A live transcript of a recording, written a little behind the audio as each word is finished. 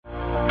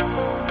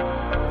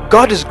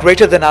God is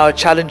greater than our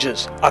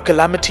challenges, our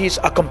calamities,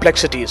 our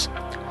complexities.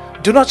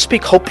 Do not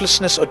speak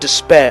hopelessness or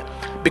despair,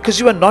 because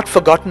you are not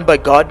forgotten by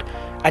God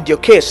and your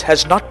case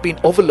has not been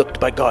overlooked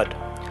by God.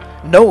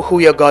 Know who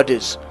your God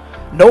is.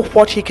 Know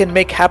what He can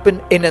make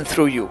happen in and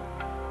through you.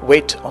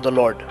 Wait on the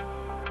Lord.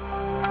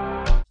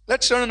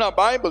 Let's turn in our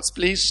Bibles,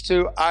 please,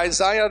 to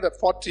Isaiah, the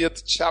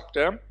 40th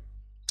chapter.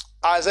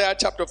 Isaiah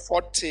chapter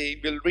 40.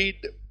 We'll read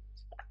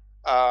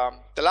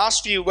the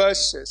last few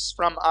verses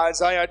from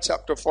Isaiah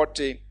chapter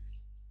 40.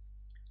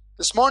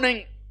 This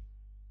morning,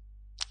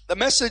 the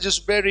message is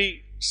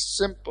very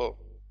simple.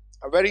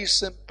 A very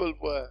simple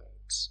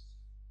words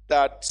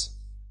that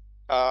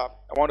I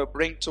want to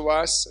bring to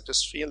us. I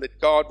just feel that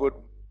God would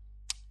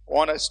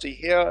want us to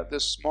hear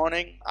this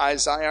morning.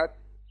 Isaiah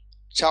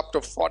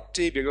chapter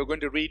 40. We are going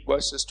to read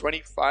verses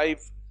 25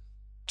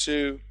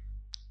 to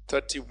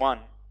 31.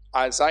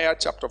 Isaiah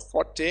chapter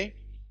 40,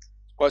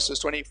 verses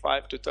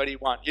 25 to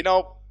 31. You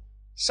know,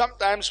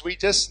 sometimes we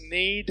just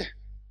need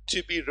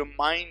to be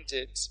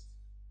reminded,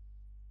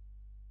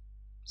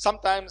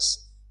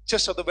 sometimes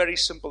just of the very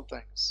simple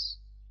things.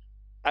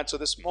 And so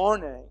this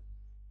morning,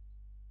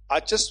 I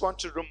just want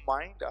to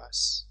remind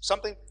us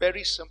something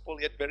very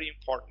simple yet very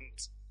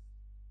important.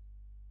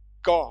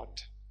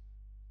 God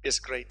is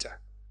greater.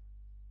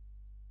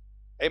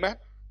 Amen?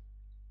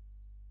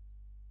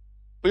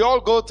 We all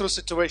go through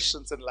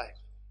situations in life.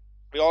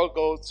 We all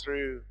go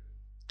through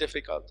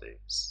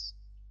difficulties,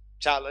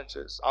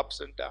 challenges, ups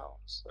and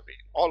downs. I mean,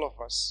 all of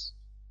us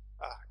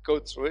go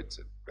through it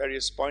at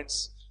various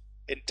points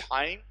in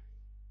time.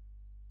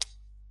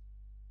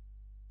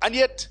 And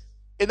yet,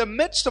 in the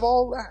midst of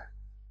all that,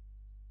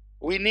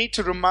 we need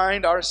to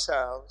remind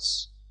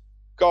ourselves,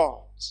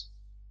 God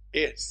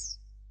is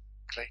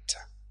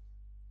greater.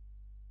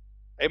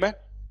 Amen?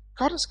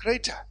 God is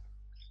greater.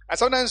 And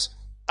sometimes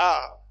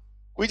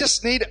we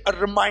just need a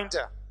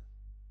reminder.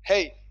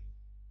 Hey,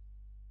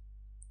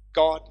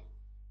 God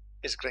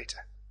is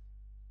greater.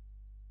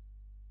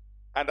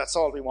 And that's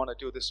all we want to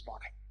do this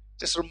morning.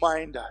 Just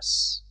remind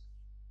us,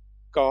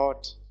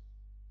 God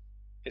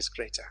is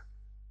greater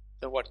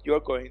than what you're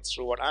going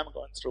through, what I'm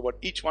going through, what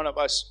each one of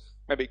us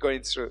may be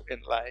going through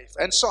in life.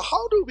 And so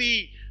how do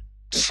we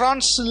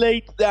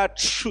translate that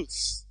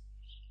truth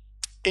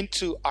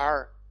into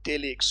our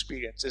daily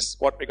experience is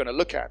what we're going to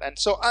look at. And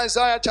so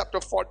Isaiah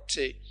chapter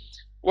 40,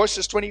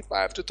 verses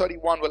 25 to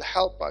 31 will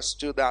help us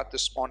do that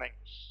this morning.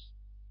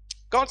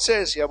 God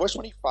says here, verse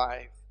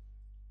 25,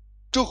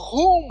 to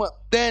whom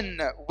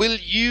then will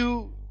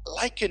you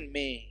liken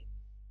me?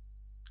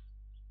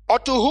 Or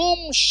to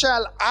whom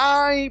shall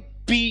I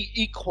be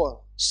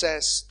equal,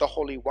 says the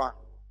Holy One.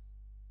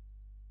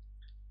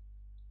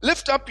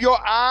 Lift up your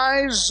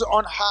eyes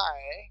on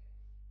high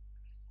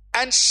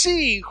and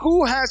see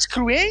who has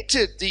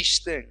created these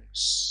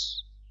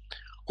things,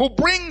 who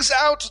brings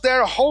out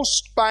their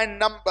host by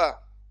number.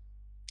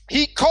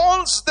 He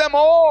calls them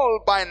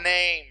all by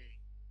name.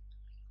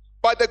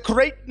 By the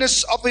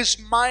greatness of His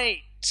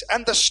might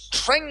and the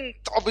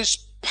strength of His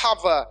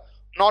power,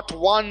 not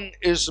one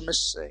is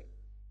missing.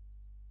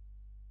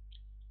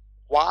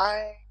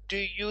 Why do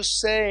you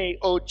say,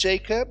 O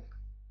Jacob,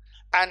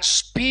 and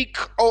speak,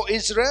 O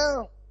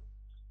Israel?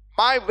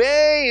 My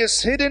way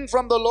is hidden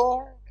from the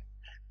Lord,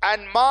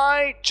 and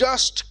my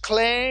just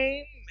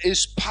claim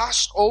is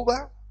passed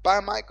over by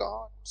my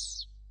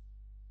gods.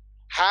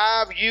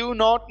 Have you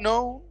not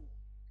known?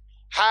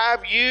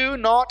 Have you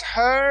not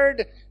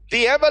heard?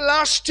 The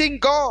everlasting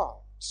God,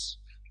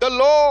 the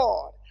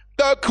Lord,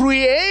 the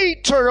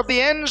creator of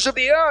the ends of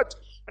the earth,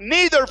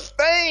 neither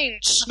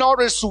faints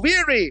nor is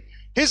weary.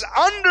 His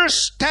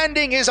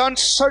understanding is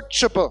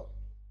unsearchable.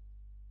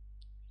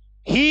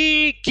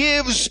 He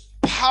gives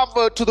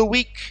power to the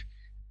weak,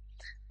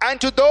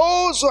 and to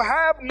those who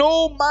have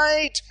no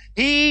might,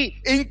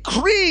 He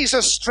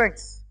increases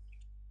strength.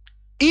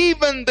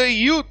 Even the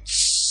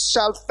youths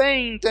shall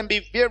faint and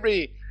be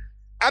weary,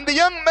 and the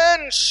young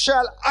men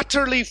shall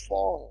utterly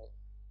fall.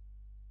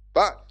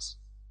 But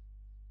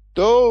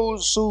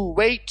those who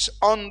wait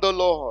on the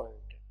Lord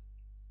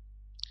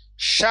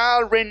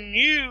shall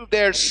renew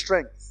their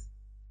strength.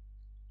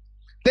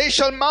 They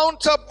shall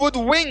mount up with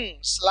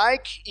wings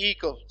like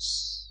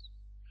eagles.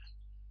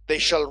 They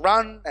shall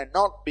run and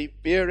not be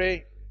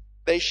weary.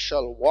 They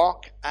shall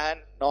walk and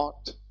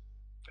not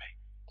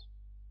faint.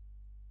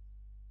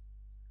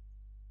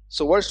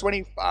 So verse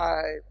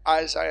 25,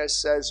 Isaiah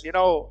says, you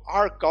know,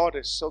 our God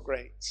is so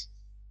great.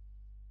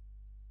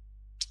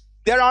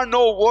 There are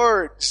no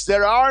words,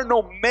 there are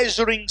no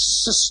measuring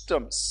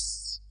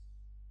systems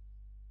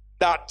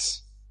that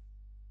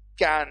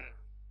can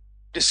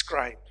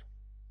describe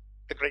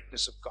the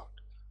greatness of God.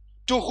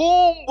 To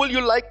whom will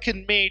you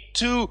liken me?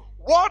 To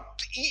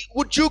what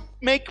would you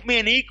make me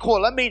an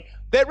equal? I mean,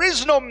 there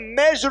is no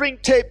measuring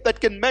tape that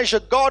can measure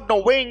God,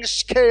 no weighing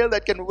scale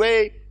that can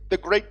weigh the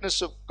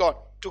greatness of God.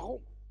 To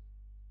whom?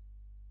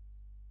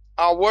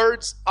 Our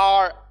words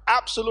are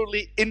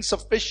absolutely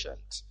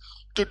insufficient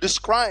to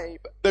describe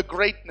the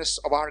greatness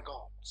of our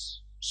God.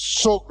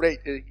 So great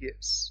He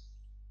is.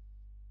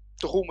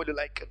 To whom will you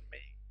liken me?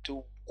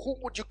 To who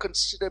would you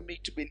consider me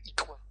to be an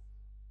equal?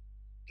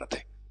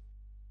 Nothing.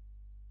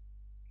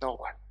 No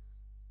one.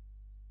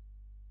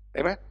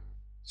 Amen?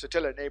 So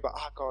tell your neighbor,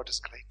 our God is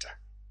greater.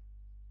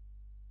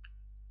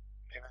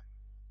 Amen.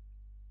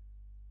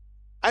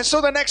 And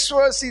so the next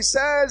verse he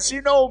says,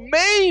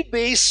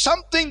 maybe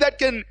something that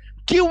can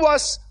give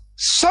us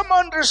some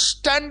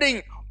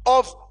understanding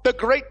of the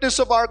greatness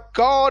of our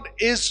God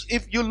is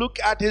if you look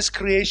at his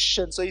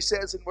creation. So he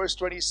says in verse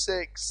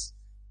 26,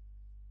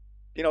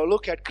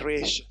 look at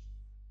creation.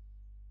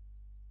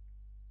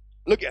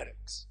 Look at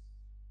it.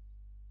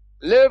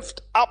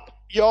 Lift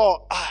up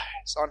your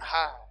eyes on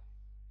high.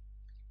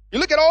 You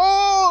look at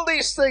all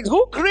these things.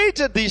 Who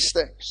created these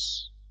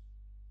things?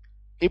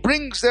 He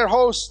brings their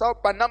hosts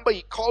out by number.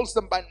 He calls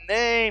them by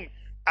name.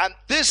 And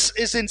this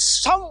is in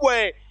some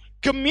way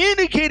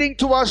communicating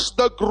to us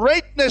the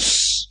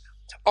greatness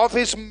of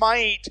his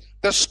might,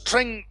 the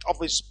strength of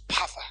his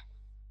power.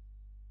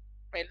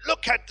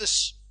 Look at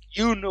this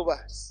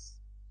universe.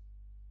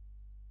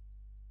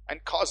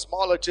 And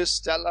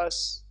cosmologists tell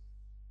us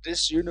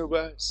this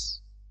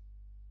universe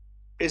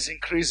is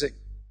increasing.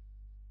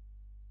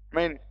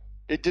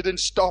 It didn't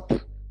stop.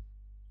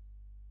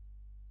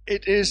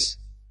 It is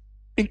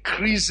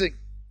increasing.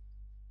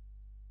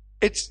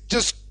 It's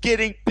just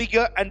getting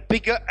bigger and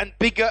bigger and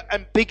bigger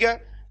and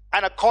bigger.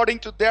 And according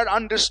to their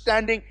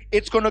understanding,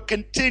 it's going to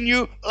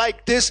continue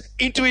like this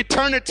into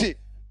eternity.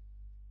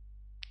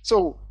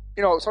 So,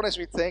 sometimes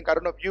we think, I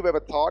don't know if you've ever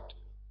thought,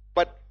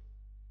 but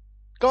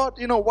God,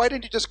 why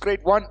didn't you just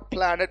create one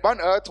planet,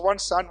 one earth, one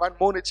sun, one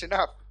moon? It's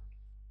enough.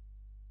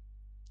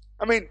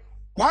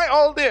 Why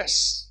all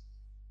this?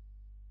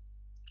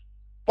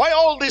 Why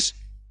all this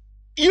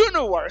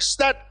universe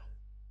that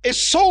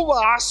is so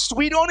vast,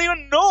 we don't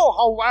even know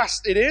how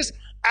vast it is,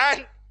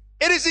 and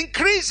it is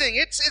increasing,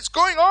 it's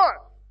going on.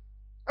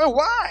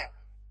 Why?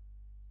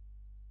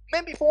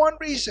 Maybe for one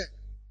reason.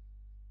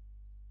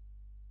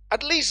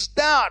 At least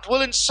that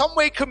will in some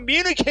way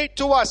communicate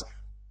to us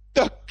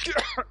the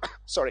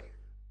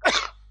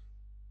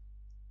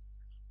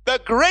the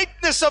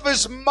greatness of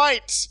his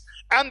might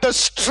and the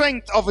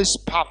strength of his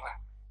power.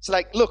 It's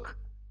like, look,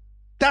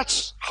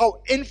 that's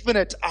how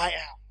infinite I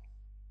am.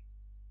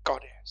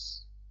 God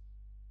is.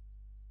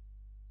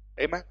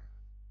 Amen.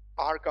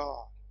 Our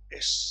God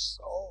is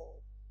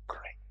so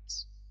great.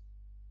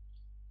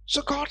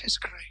 So God is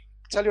great.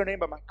 Tell your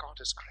neighbor, my God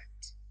is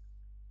great.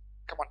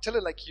 Come on, tell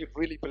it like you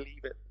really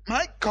believe it.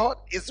 My God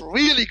is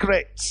really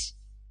great.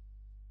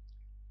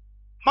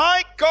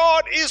 My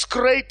God is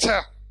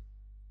greater.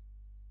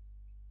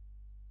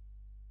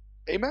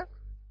 Amen.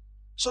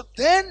 So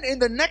then in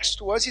the next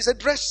verse, he's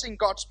addressing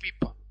God's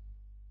people.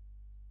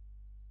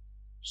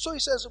 So he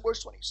says in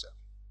verse 27,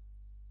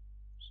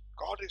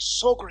 God is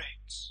so great.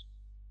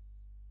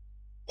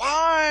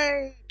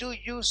 Why do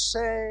you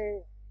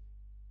say?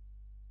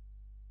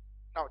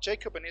 Now,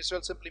 Jacob and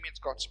Israel simply means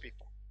God's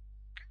people.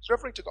 It's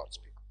referring to God's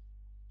people.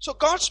 So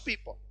God's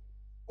people,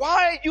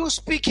 why are you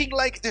speaking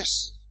like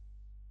this?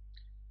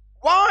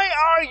 Why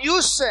are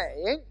you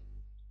saying,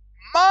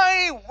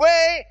 my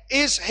way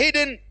is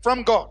hidden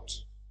from God?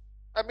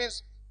 That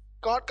means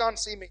God can't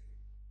see me.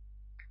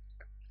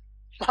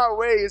 My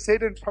way is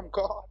hidden from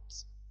God.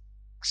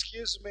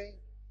 Excuse me.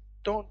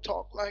 Don't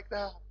talk like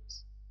that.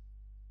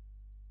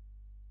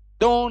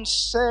 Don't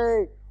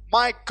say,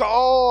 my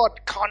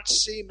God can't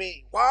see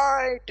me.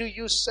 Why do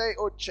you say,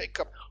 oh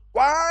Jacob?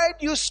 Why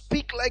do you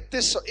speak like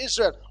this, oh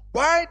Israel?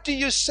 Why do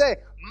you say,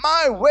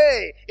 my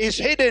way is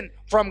hidden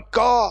from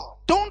God?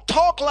 Don't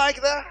talk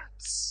like that.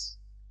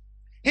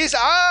 His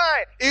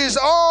eye is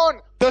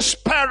on the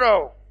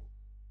sparrow.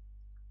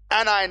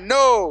 And I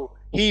know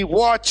he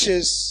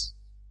watches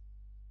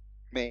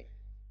me.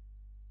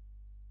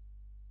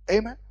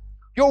 Amen.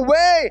 Your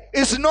way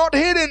is not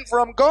hidden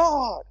from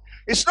God.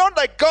 It's not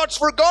like God's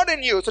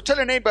forgotten you. So tell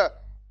your neighbor,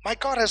 my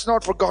God has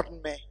not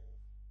forgotten me.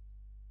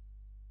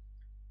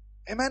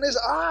 Amen. His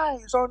eye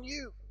is on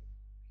you.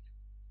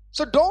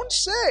 So don't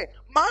say,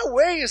 my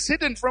way is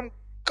hidden from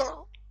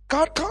God.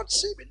 God can't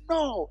see me.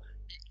 No.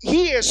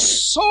 He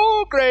is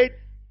so great.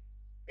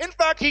 In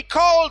fact, he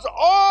calls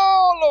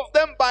all of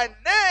them by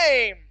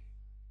name.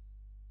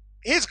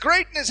 His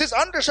greatness, his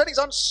understanding is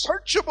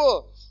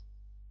unsearchable.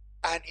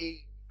 And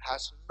he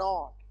has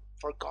not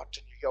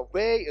forgotten you. Your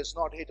way is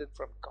not hidden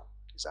from God.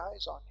 His eye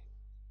is on you.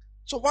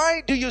 So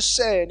why do you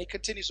say, and he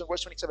continues in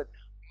verse 27,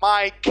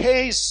 my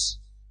case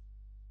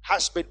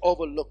has been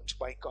overlooked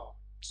by God.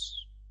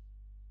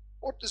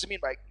 What does it mean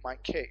by my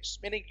case?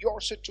 Meaning your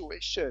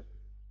situation.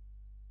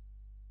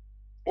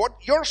 What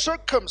your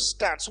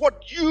circumstance, where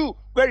you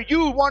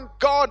want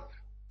God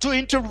to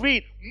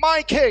intervene.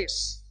 My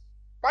case.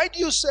 Why do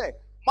you say,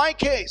 my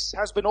case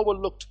has been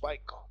overlooked by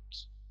God?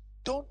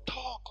 Don't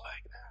talk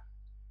like that.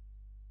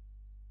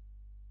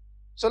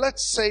 So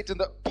let's say it in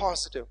the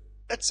positive.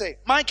 Let's say,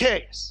 my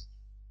case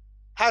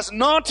has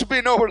not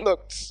been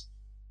overlooked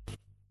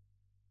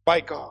by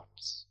God.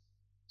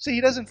 See,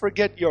 he doesn't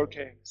forget your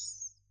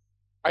case.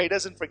 He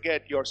doesn't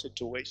forget your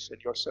situation,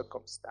 your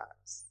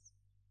circumstance.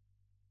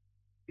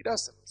 He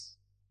doesn't.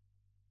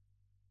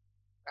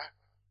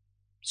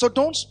 So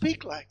don't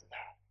speak like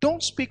that.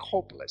 Don't speak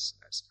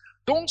hopelessness.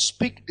 Don't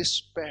speak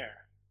despair.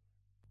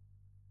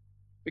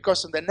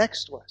 Because in the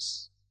next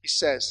verse, he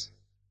says,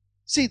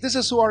 see, this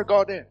is who our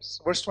God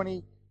is. Verse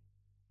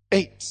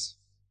 28.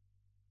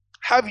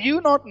 Have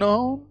you not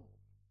known?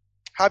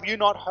 Have you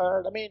not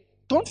heard? I mean,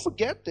 don't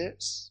forget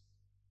this.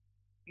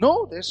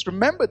 Know this.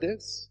 Remember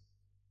this.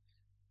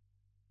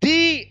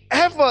 The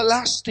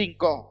everlasting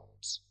God,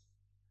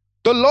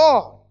 the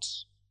Lord,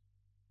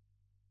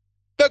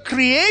 the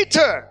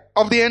creator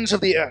of the ends of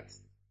the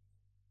earth.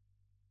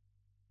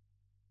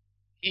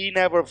 He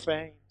never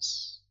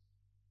faints.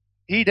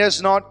 He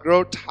does not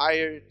grow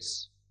tired.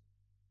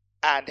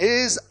 And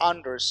his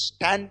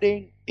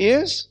understanding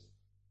is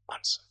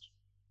unsearchable.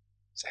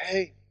 Say,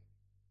 hey,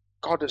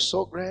 God is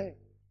so great.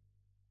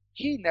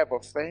 He never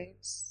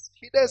faints.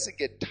 He doesn't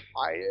get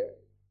tired.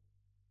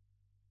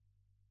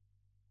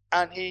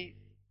 And he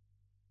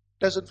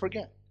doesn't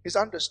forget. His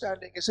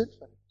understanding is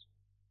infinite.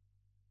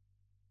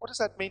 What does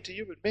that mean to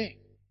you and me?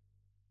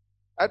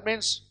 That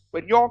means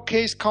when your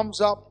case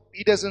comes up,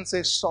 he doesn't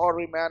say,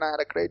 sorry man, I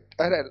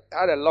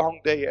had a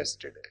long day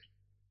yesterday.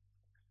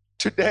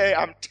 Today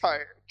I'm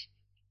tired.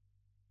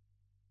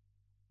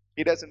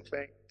 He doesn't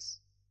faint.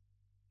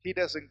 He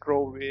doesn't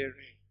grow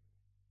weary.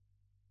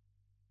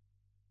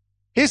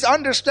 His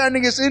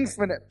understanding is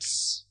infinite.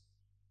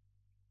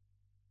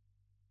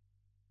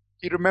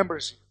 He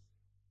remembers you.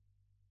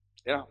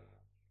 You know,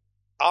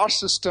 our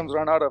systems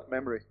run out of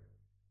memory,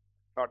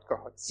 not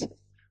God's.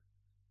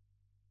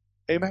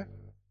 Amen.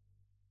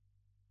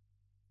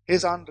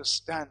 His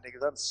understanding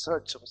is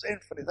unsearchable, it's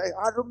infinite.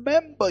 I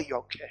remember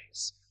your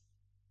case.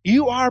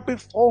 You are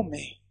before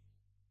me.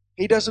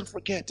 He doesn't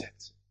forget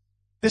it.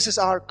 This is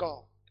our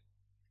God.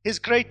 His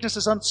greatness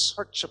is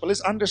unsearchable. His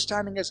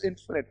understanding is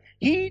infinite.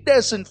 He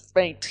doesn't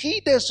faint.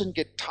 He doesn't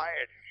get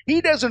tired. He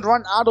doesn't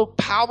run out of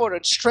power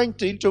and strength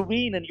to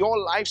intervene in your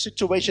life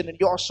situation, in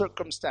your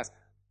circumstance.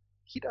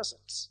 He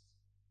doesn't.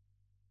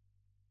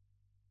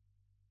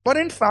 But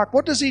in fact,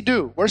 what does he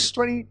do? Verse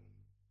 29.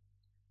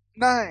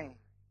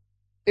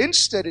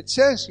 Instead, it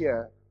says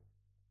here,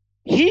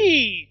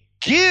 he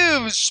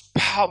gives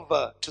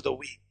power to the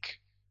weak.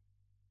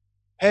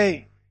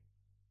 Hey,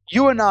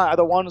 you and I are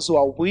the ones who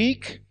are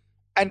weak,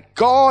 and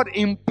God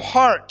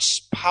imparts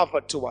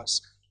power to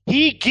us.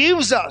 He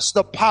gives us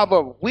the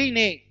power we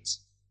need.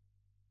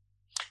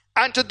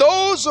 And to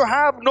those who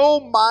have no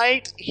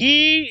might,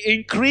 he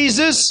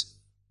increases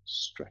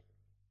strength.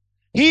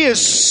 He is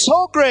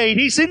so great.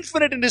 He's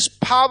infinite in his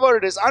power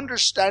and his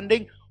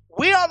understanding.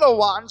 We're the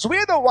ones,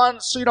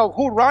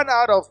 who run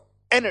out of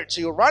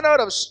energy, who run out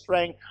of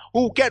strength,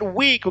 who get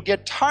weak, who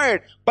get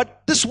tired.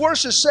 But this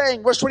verse is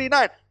saying, verse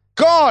 29,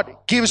 God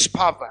gives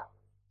power.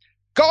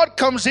 God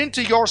comes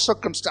into your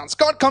circumstance.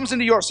 God comes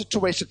into your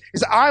situation. He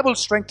says, I will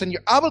strengthen you.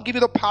 I will give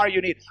you the power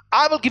you need.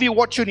 I will give you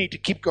what you need to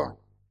keep going.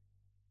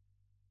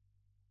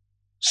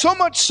 So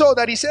much so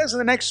that he says in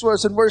the next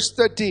verse, in verse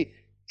 30,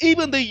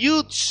 even the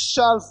youth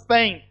shall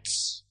faint.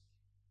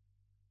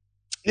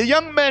 The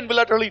young men will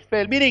utterly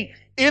fail. Meaning,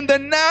 in the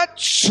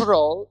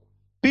natural,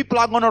 people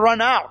are going to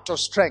run out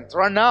of strength,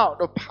 run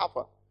out of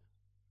power.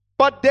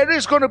 But there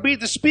is going to be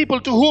these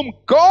people to whom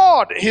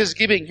God is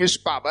giving his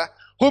power,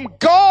 whom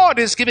God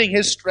is giving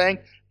his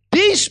strength.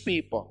 These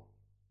people,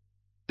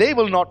 they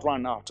will not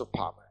run out of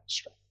power and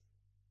strength.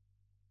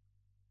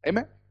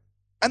 Amen?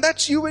 And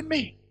that's you and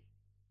me.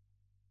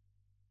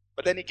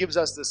 But then he gives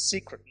us the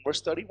secret in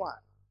verse 31.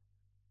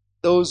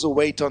 Those who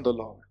wait on the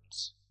Lord,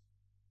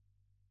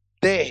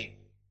 they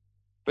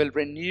will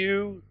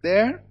renew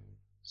their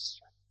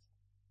strength.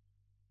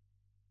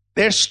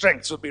 Their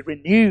strength will be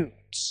renewed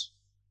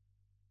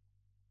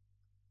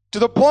to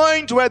the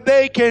point where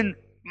they can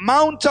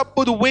mount up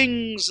with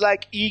wings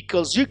like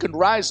eagles. You can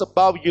rise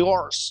above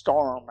your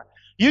storm.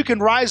 You can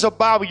rise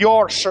above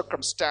your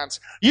circumstance.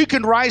 You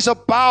can rise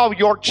above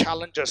your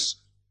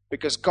challenges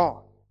because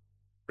God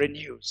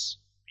renews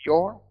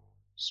your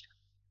strength.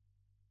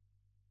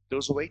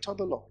 Those who wait on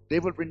the Lord, they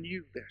will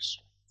renew their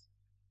strength.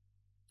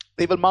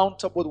 They will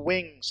mount up with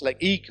wings like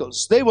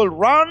eagles. They will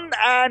run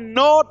and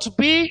not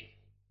be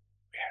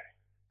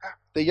weary.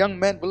 The young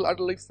men will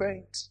utterly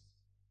faint.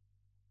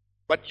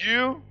 But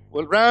you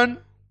will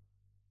run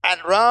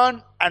and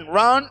run and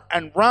run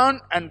and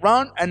run and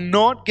run and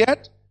not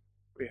get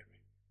weary.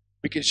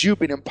 Because you've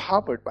been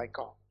empowered by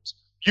God.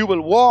 You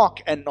will walk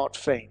and not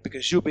faint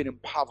because you've been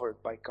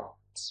empowered by God.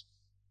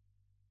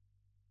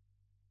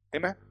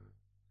 Amen.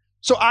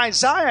 So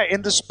Isaiah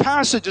in this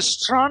passage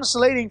is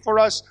translating for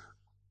us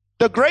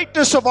the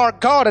greatness of our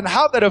God and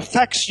how that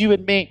affects you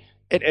and me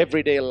in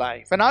everyday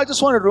life. And I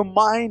just want to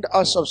remind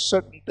us of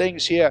certain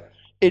things here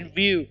in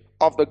view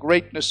of the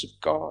greatness of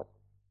God.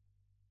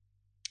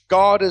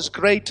 God is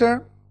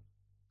greater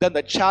than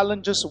the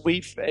challenges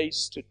we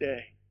face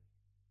today.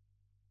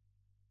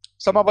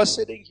 Some of us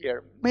sitting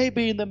here,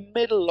 maybe in the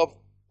middle of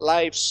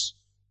life's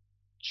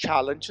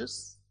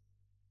challenges,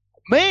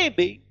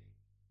 maybe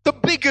the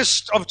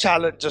biggest of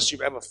challenges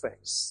you've ever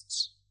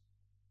faced.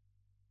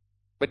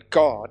 But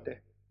God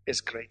is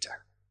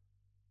greater.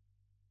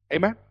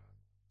 Amen?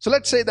 So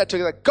let's say that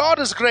together. God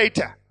is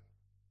greater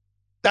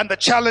than the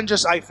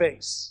challenges I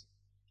face.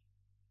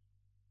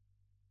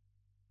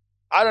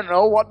 I don't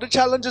know what the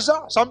challenges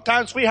are.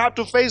 Sometimes we have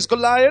to face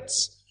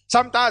Goliaths.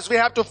 Sometimes we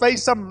have to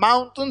face some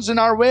mountains in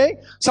our way.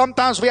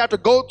 Sometimes we have to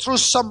go through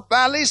some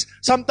valleys.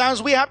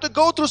 Sometimes we have to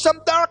go through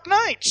some dark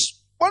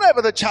nights.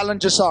 Whatever the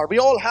challenges are. We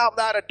all have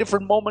that at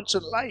different moments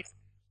in life.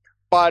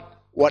 But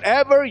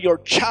whatever your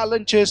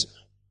challenge is,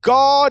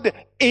 God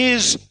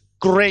is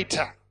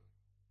greater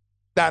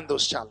than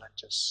those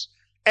challenges.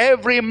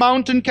 Every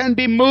mountain can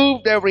be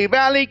moved. Every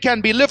valley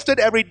can be lifted.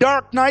 Every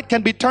dark night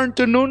can be turned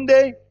to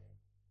noonday.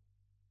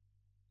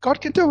 God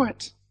can do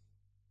it.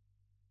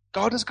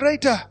 God is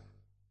greater.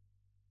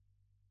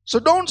 So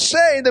don't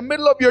say in the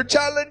middle of your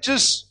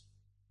challenges,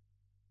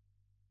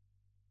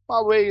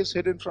 my way is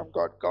hidden from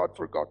God. God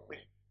forgot me.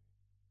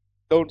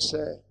 Don't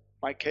say,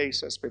 my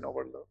case has been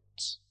overlooked.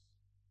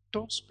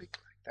 Don't speak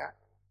like that.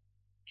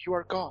 You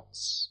are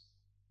God's.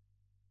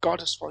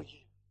 God is for you.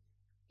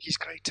 He's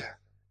greater.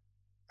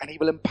 And He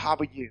will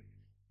empower you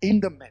in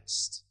the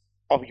midst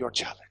of your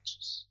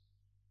challenges.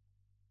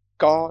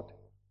 God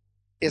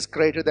is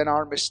greater than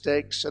our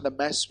mistakes and the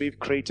mess we've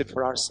created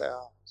for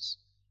ourselves.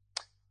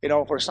 You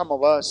know, for some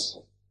of us,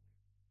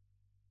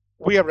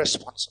 we are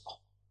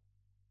responsible.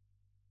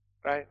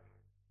 Right?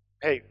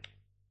 Hey,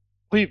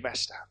 we've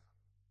messed up.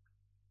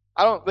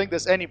 I don't think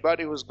there's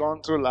anybody who's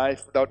gone through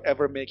life without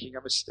ever making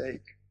a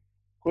mistake,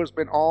 who's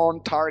been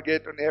on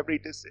target on every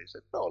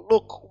decision. No,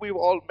 look, we've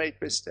all made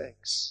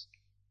mistakes.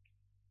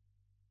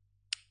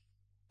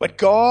 But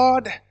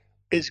God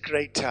is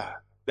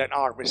greater than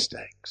our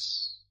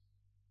mistakes.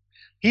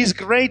 He's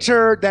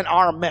greater than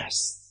our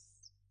mess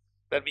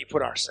that we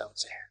put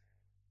ourselves in.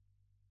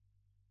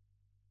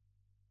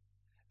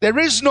 There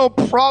is no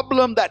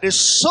problem that is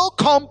so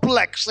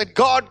complex that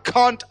God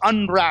can't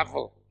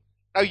unravel.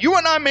 Now, you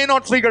and I may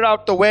not figure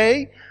out the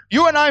way.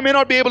 You and I may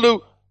not be able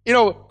to,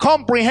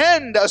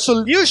 comprehend a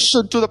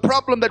solution to the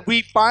problem that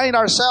we find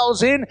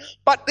ourselves in,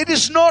 but it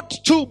is not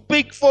too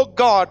big for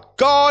God.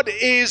 God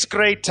is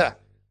greater.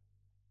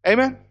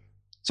 Amen?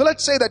 So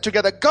let's say that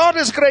together. God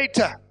is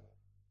greater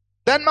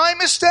than my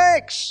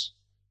mistakes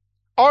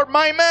or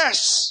my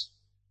mess.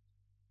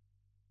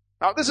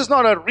 Now, this is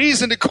not a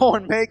reason to go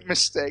and make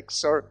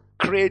mistakes or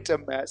create a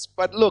mess.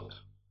 But look,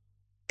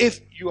 if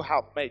you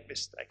have made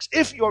mistakes,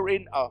 if you're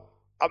in a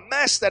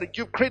mess that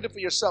you've created for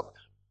yourself,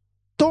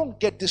 don't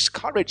get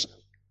discouraged.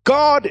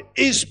 God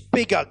is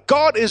bigger.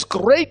 God is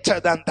greater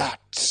than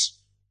that.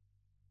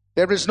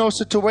 There is no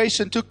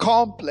situation too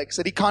complex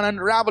that He can't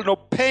unravel, no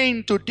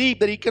pain too deep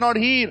that He cannot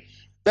heal.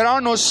 There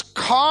are no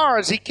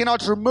scars He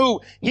cannot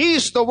remove.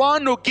 He's the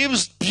one who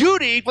gives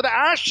beauty for the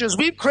ashes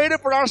we've created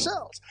for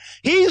ourselves.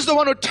 He's the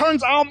one who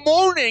turns our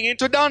mourning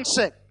into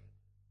dancing.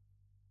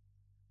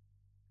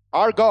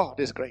 Our God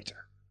is greater.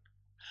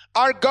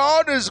 Our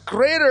God is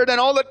greater than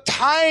all the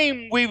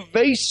time we've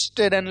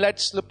wasted and let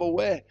slip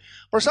away.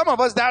 For some of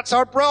us, that's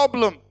our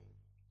problem.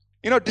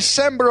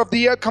 December of the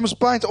year comes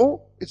by and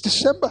oh, it's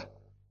December.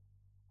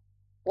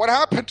 What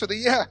happened to the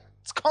year?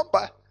 It's gone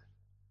by.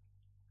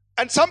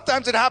 And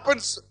sometimes it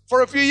happens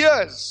for a few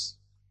years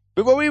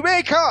before we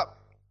wake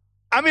up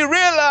and we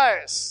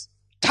realize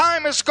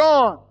time is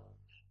gone.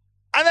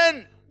 And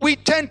then we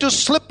tend to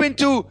slip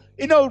into,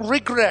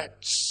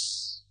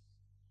 regrets.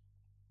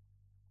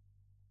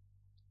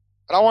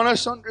 But I want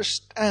us to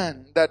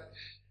understand that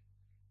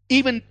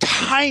even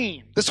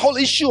time, this whole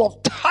issue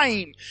of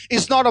time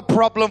is not a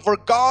problem for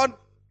God.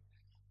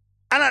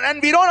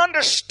 And we don't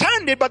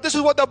understand it, but this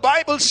is what the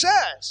Bible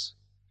says.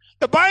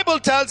 The Bible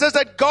tells us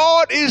that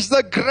God is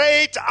the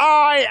great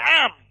I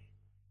am,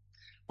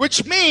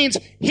 which means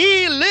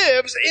He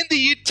lives in the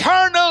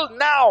eternal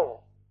now.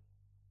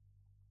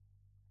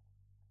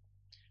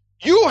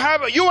 You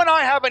and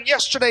I have a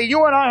yesterday,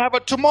 you and I have a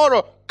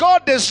tomorrow.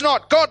 God does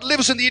not. God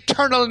lives in the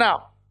eternal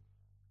now.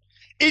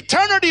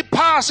 Eternity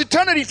past,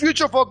 eternity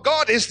future for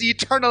God is the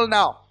eternal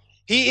now.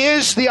 He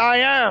is the I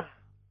am.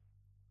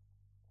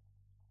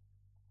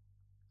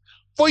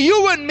 For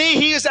you and me,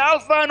 He is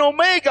Alpha and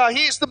Omega.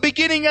 He is the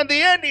beginning and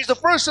the end. He's the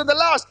first and the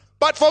last.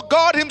 But for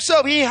God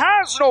Himself, He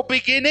has no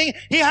beginning.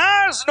 He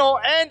has no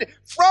end.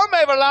 From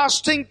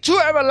everlasting to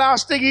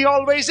everlasting, He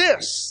always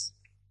is.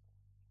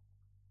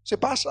 Say,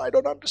 Pastor, I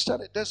don't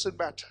understand. It doesn't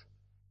matter.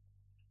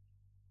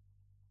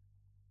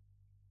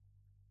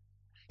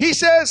 He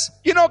says,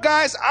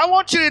 guys, I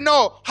want you to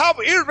know how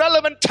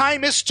irrelevant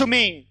time is to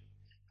me.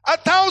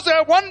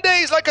 1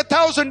 day is like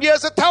 1,000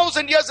 years.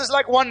 1,000 years is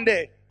like 1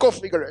 day. Go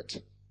figure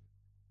it.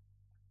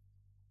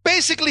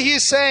 Basically,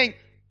 He's saying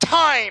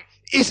time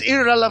is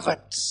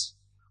irrelevant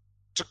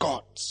to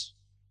God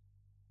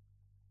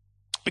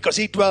because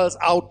He dwells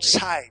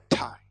outside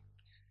time.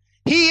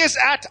 He is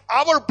at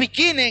our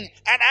beginning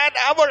and at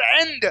our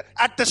end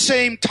at the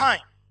same time.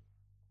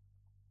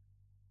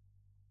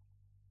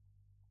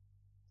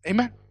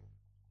 Amen.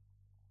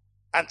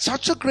 And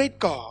such a great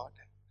God,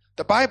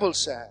 the Bible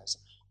says,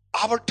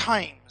 our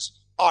times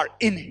are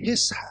in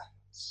His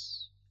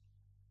hands.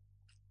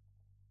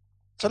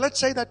 So let's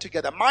say that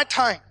together. My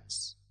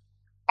times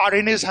are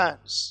in His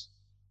hands.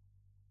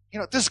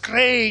 this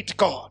great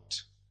God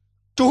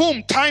to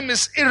whom time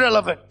is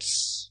irrelevant.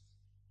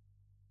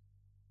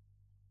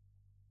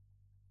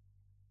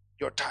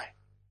 Your time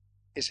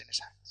is in His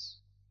hands.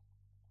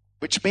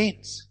 Which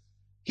means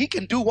He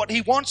can do what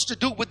He wants to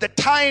do with the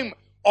time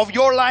of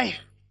your life.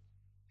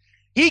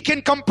 He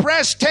can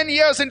compress 10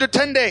 years into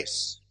 10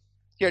 days.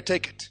 Here,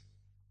 take it.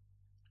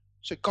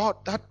 Say,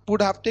 God, that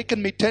would have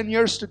taken me 10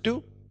 years to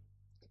do.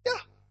 Yeah,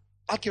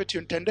 I'll give it to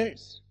you in 10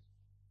 days.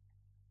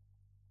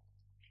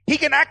 He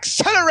can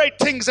accelerate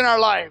things in our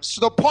lives to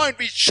the point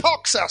which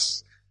shocks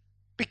us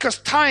because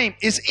time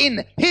is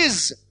in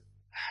His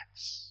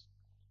hands.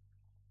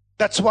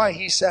 That's why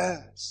He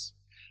says,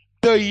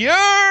 the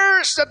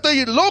years that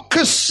the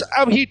locusts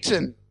have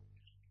eaten,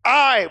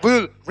 I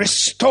will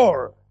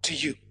restore to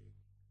you.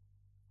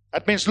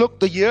 That means, look,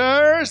 the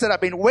years that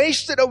have been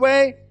wasted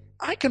away,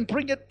 I can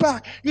bring it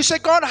back. You say,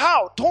 God,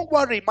 how? Don't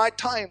worry,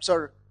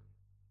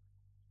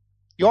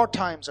 your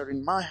times are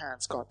in my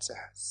hands, God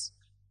says.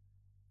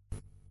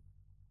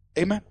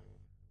 Amen.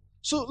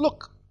 So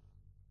look,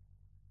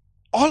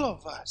 all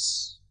of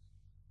us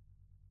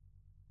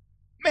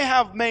may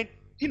have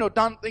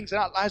done things in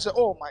our lives that,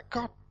 oh my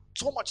God,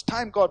 so much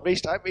time God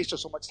wasted. I wasted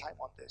so much time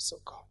on this. Oh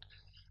God,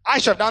 I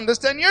should have done this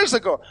 10 years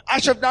ago. I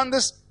should have done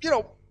this,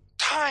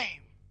 time.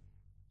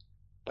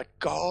 But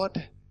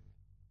God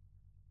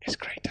is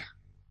greater.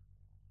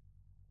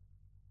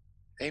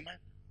 Amen.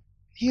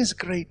 He is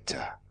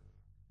greater.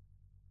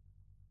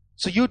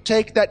 So you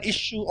take that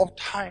issue of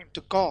time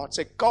to God.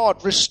 Say,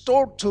 God,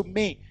 restore to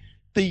me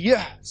the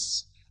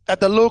years that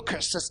the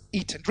locust has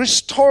eaten.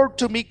 Restore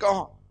to me,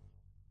 God,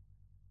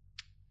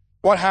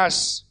 what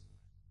has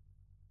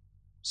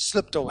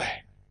slipped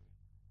away.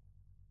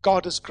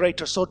 God is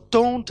greater. So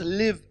don't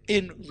live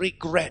in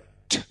regret.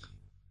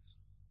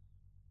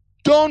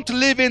 Don't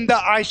live in the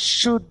I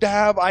should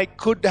have, I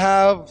could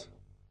have.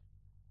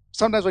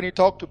 Sometimes when you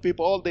talk to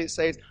people, all they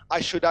say is, I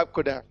should have,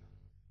 could have.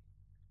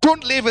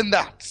 Don't live in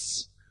that.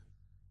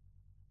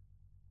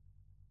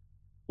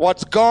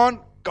 What's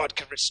gone, God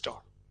can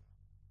restore.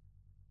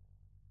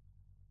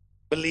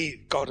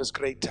 Believe God is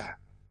greater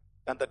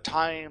than the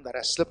time that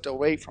has slipped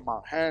away from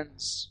our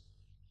hands.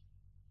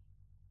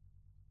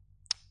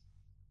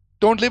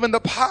 Don't live in the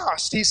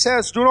past. He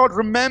says, do not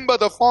remember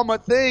the former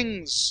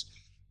things.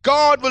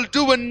 God will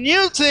do a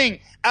new thing,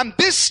 and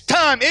this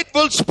time it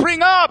will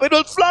spring up. It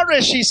will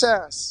flourish, He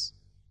says.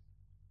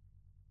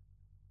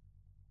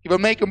 He will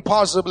make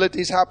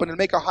impossibilities happen and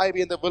make a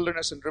highway in the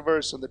wilderness and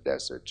rivers in the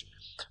desert.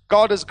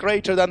 God is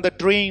greater than the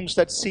dreams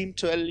that seem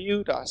to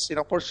elude us.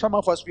 For some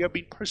of us, we have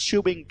been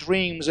pursuing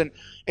dreams, and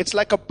it's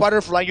like a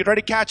butterfly. You try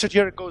to catch it,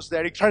 here it goes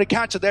there. You try to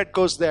catch it, there it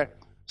goes there.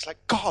 It's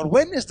like, God,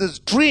 when is this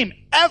dream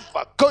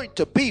ever going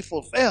to be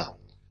fulfilled?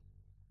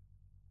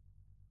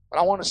 But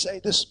I want to say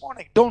this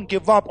morning, don't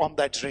give up on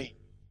that dream.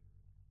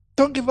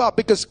 Don't give up,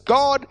 because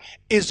God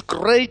is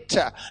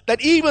greater.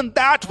 That even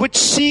that which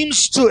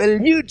seems to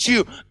elude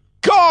you,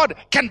 God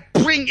can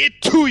bring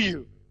it to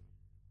you.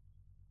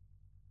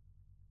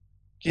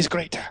 He's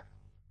greater.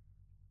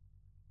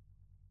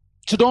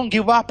 So don't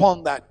give up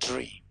on that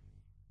dream.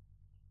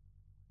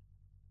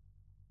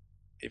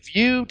 If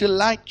you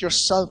delight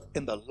yourself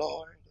in the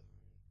Lord,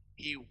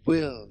 He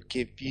will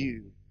give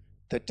you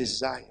the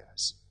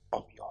desires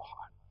of your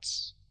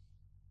hearts.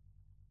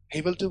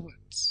 He will do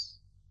it.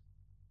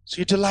 So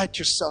you delight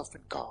yourself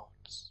in God.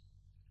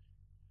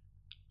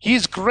 He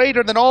is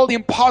greater than all the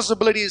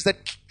impossibilities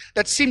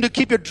that seem to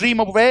keep your dream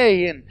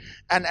away, and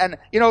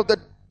the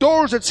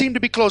doors that seem to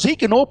be closed. He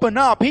can open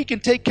up. He can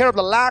take care of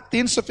the lack, the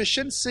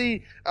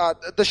insufficiency,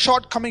 the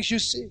shortcomings you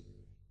see.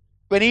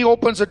 When He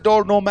opens a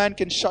door, no man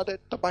can shut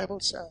it, the Bible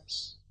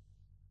says.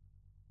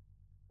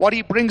 What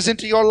He brings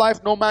into your life,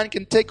 no man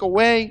can take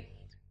away.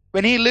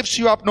 When He lifts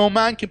you up, no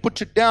man can put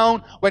you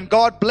down. When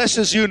God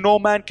blesses you, no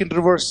man can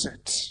reverse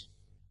it.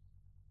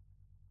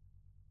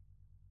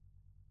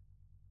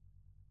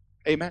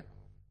 Amen.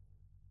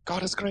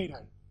 God is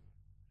greater.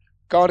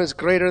 God is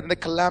greater than the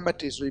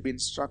calamities we've been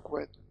struck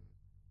with.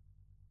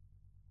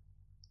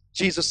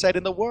 Jesus said,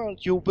 in the world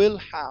you will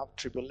have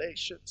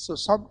tribulation. So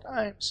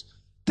sometimes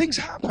things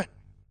happen.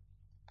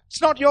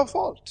 It's not your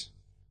fault.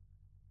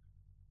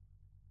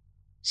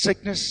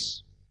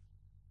 Sickness,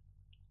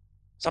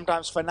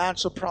 sometimes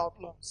financial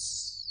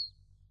problems.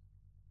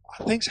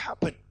 Things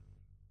happen.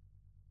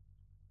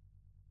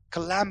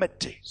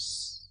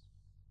 Calamities.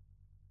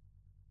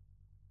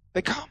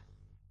 They come.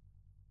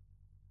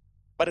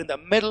 But in the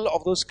middle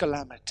of those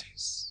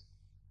calamities,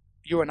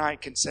 you and I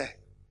can say,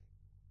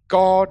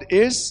 God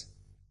is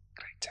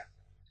greater.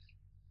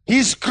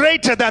 He's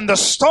greater than the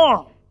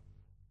storm.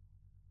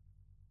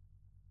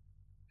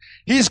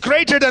 He's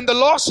greater than the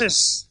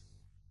losses.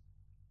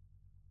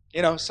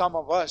 Some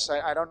of us,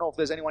 I don't know if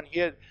there's anyone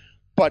here,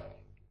 but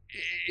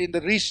in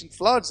the recent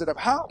floods that have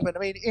happened,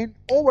 in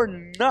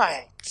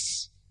overnight,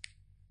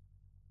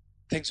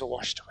 things are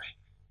washed away.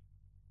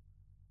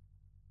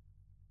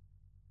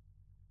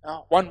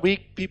 Now, 1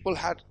 week people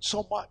had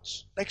so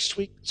much. Next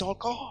week it's all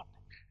gone.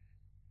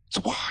 It's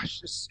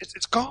washed.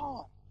 It's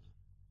gone.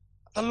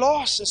 The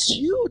loss is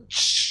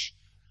huge.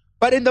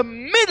 But in the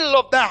middle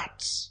of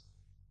that,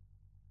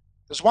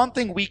 there's one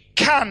thing we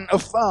can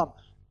affirm.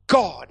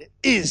 God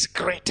is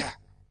greater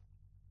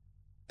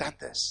than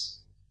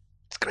this.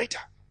 It's greater.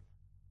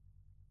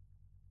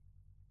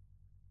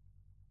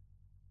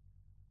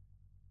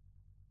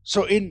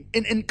 So in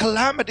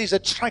calamities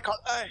that strike our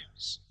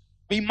lives,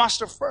 we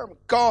must affirm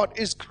God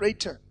is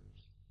greater.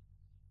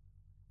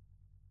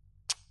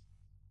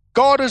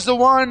 God is the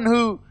one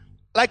who,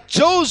 like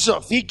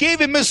Joseph, He gave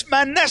him his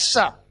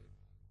Manasseh.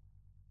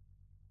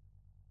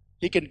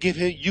 He can give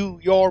you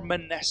your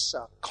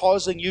Manasseh,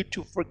 causing you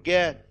to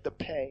forget the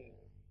pain.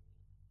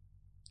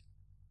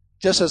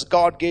 Just as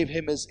God gave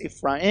him his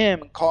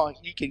Ephraim,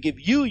 He can give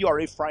you your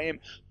Ephraim,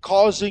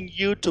 causing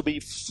you to be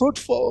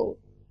fruitful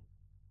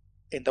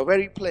in the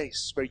very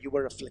place where you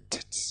were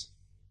afflicted.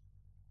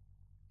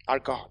 Our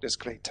God is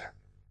greater.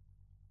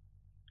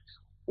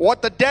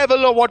 What the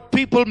devil or what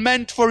people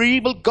meant for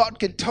evil, God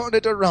can turn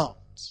it around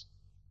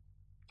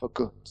for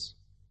good.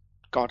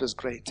 God is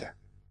greater.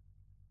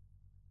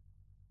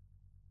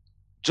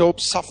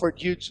 Job suffered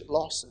huge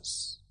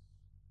losses,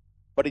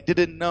 but he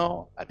didn't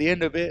know at the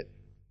end of it,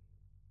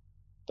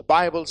 the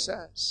Bible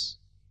says,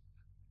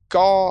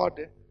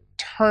 God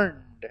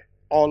turned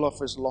all of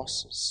his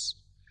losses.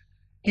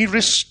 He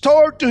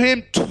restored to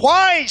him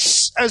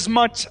twice as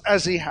much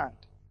as he had.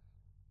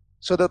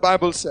 So the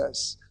Bible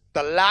says,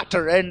 the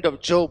latter end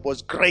of Job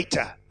was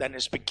greater than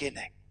his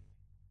beginning.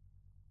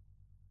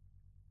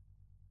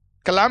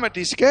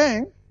 Calamities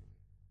came.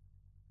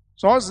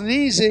 So it wasn't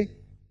easy.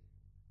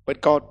 But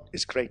God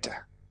is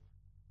greater.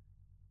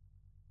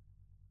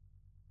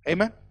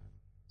 Amen?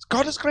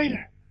 God is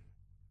greater.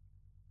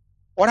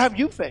 What have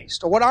you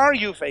faced? Or what are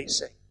you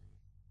facing?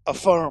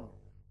 Affirm,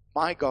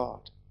 my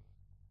God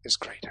is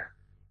greater.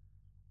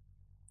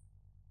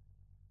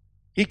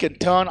 He can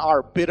turn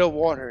our bitter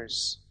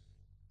waters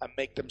and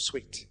make them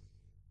sweet.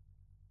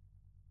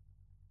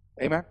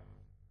 Amen?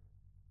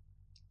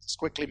 Let's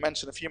quickly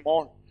mention a few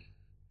more.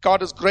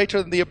 God is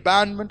greater than the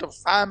abandonment of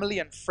family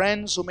and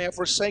friends who may have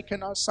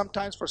forsaken us.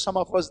 Sometimes for some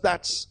of us,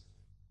 that's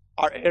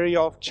our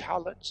area of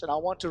challenge. And I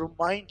want to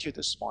remind you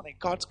this morning,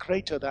 God's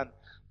greater than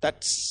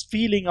that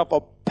feeling of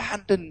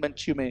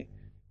abandonment you may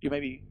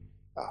be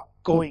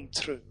going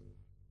through.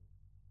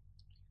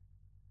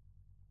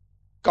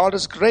 God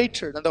is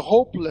greater than the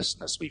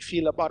hopelessness we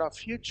feel about our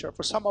future.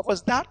 For some of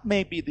us, that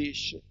may be the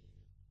issue.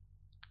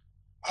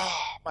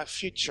 My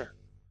future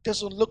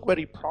doesn't look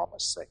very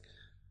promising.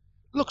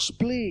 Looks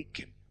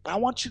bleak. But I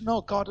want you to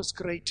know God is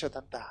greater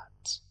than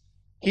that.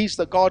 He's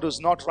the God who's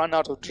not run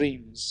out of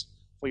dreams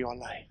for your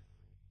life.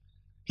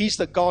 He's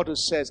the God who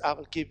says, I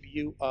will give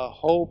you a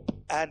hope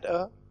and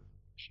a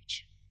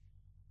future.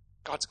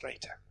 God's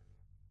greater.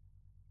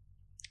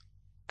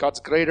 God's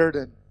greater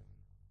than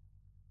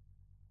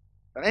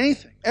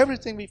anything,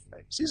 everything we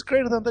face. He's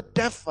greater than the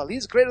devil.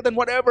 He's greater than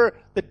whatever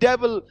the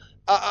devil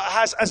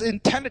has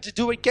intended to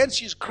do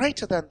against you. He's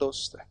greater than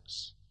those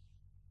things.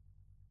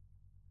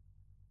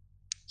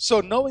 So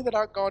knowing that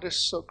our God is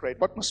so great,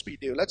 what must we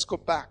do? Let's go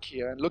back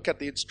here and look at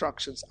the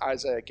instructions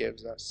Isaiah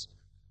gives us.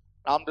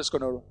 I'm just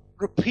going to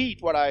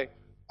repeat what I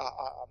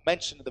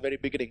mentioned at the very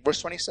beginning. Verse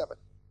 27.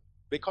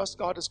 Because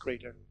God is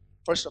greater,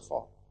 first of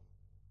all,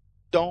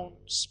 don't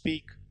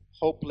speak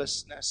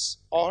hopelessness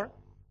or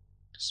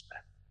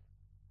despair.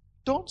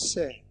 Don't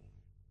say,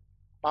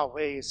 my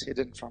way is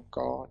hidden from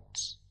God,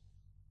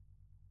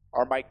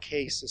 or my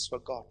case is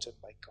forgotten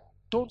by God.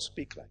 Don't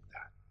speak like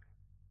that.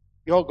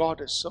 Your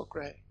God is so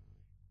great.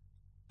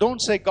 Don't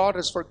say God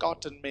has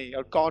forgotten me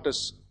or God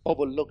has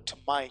overlooked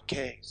my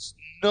case.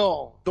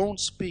 No, don't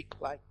speak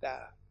like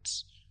that.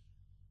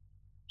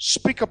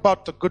 Speak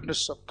about the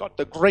goodness of God,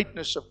 the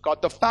greatness of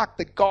God, the fact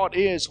that God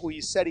is who He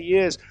said He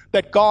is,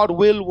 that God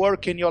will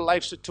work in your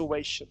life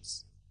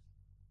situations.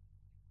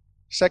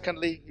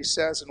 Secondly, He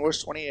says in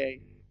verse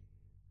 28,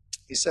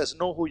 He says,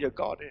 know who your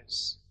God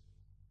is.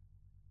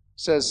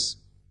 He says,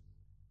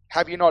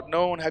 have you not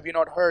known, have you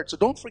not heard? So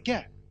don't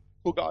forget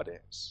who God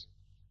is.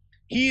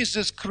 He is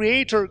this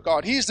creator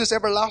God. He is this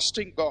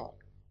everlasting God.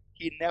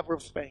 He never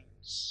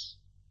faints.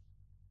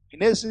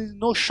 There's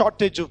no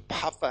shortage of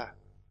power.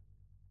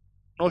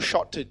 No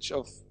shortage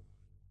of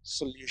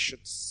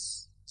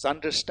solutions. His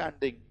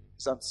understanding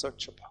is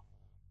unsearchable.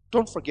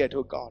 Don't forget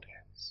who God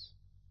is.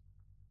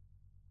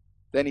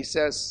 Then he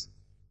says,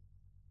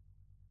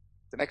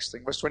 the next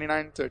thing, verse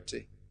 29 and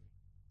 30.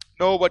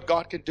 Know what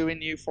God can do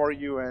in you, for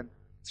you, and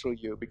through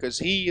you. Because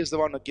He is the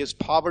one who gives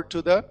power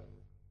to the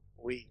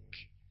weak.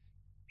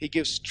 He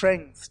gives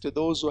strength to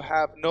those who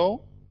have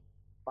no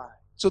mind.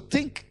 So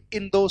think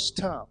in those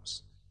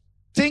terms.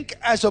 Think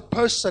as a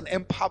person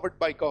empowered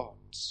by God.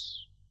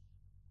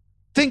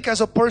 Think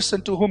as a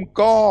person to whom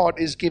God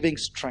is giving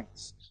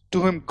strength.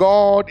 To whom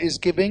God is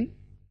giving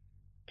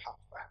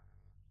power.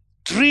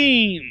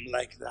 Dream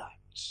like that.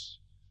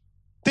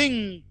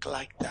 Think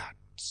like that.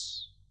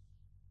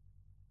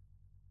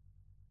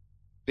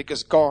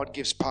 Because God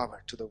gives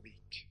power to the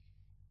weak.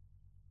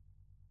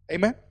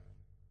 Amen?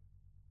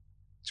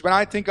 So when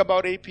I think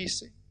about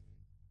APC,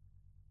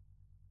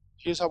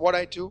 here's what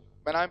I do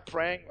when I'm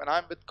praying, when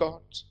I'm with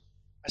God.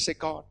 I say,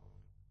 God,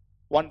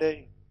 one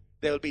day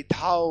there will be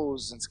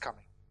thousands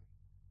coming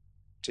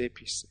to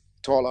APC,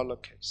 to all our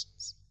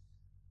locations.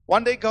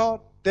 One day,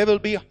 God, there will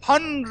be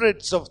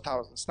hundreds of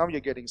thousands. Now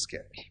you're getting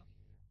scared.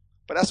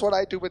 But that's what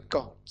I do with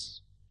God.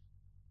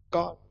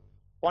 God,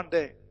 one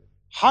day,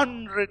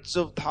 hundreds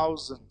of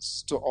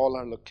thousands to all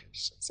our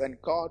locations.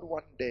 And God,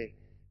 one day,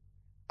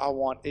 I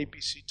want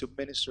APC to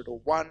minister to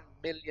 1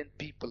 million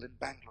people in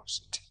Bangalore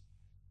City.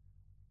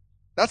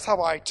 That's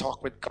how I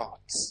talk with God.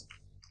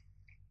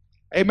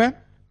 Amen?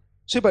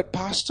 See, but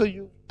Pastor,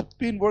 you've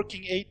been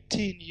working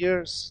 18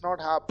 years. It's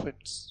not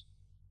happened.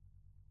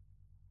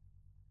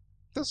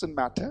 Doesn't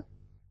matter.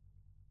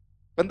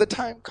 When the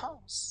time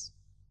comes,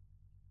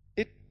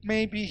 it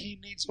may be he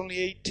needs only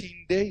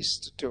 18 days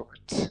to do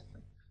it.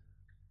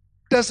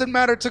 Doesn't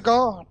matter to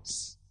God.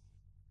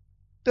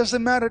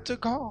 Doesn't matter to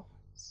God.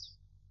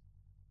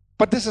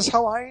 But this is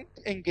how I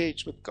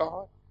engage with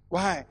God.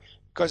 Why?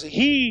 Because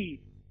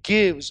He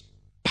gives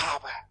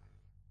power.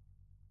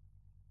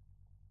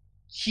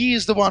 He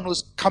is the one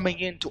who's coming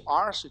into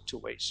our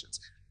situations.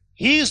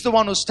 He is the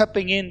one who's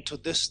stepping into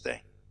this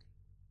thing.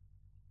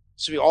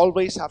 So we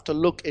always have to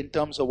look in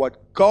terms of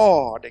what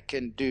God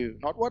can do,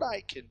 not what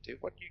I can do,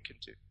 what you can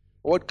do,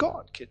 what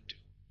God can do.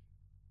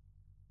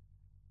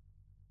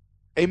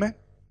 Amen?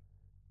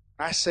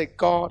 I say,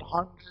 God,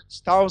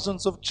 hundreds,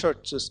 thousands of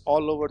churches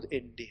all over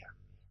India.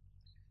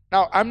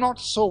 Now, I'm not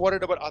so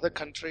worried about other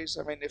countries.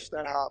 I mean, if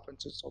that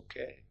happens, it's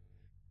okay.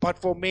 But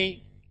for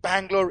me,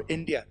 Bangalore,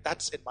 India,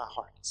 that's in my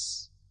heart.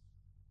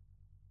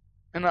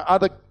 And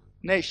other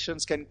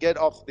nations can get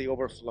off the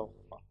overflow.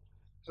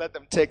 Let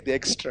them take the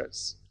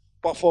extras.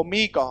 But for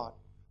me, God,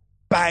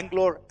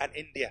 Bangalore and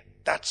India,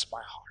 that's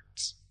my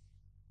heart.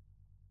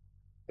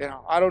 You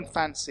know, I don't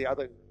fancy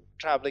other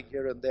traveling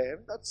here and there.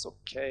 That's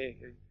okay.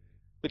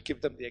 We'll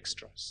give them the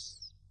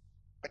extras.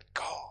 But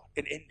God,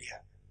 in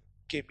India,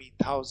 give me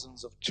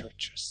thousands of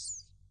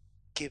churches.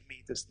 Give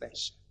me this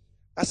nation.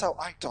 That's how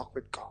I talk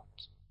with God.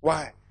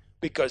 Why?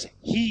 Because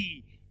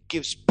He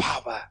gives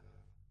power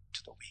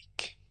to the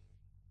weak.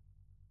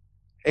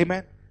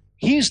 Amen?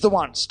 He's the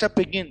one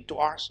stepping into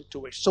our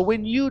situation. So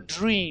when you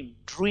dream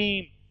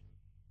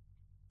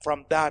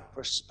from that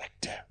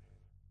perspective.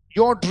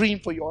 Your dream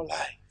for your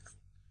life.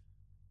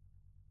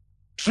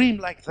 Dream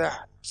like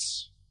that.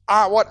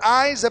 What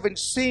eyes haven't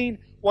seen,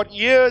 what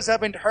ears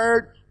haven't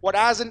heard, what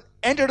hasn't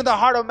entered in the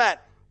heart of man.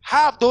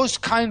 Have those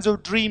kinds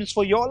of dreams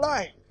for your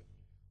life.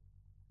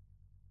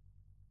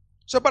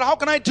 So, but how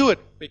can I do it?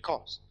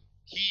 Because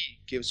He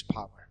gives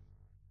power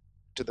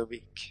to the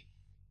weak.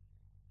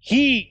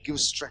 He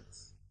gives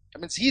strength. That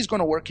means He's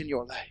going to work in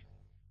your life.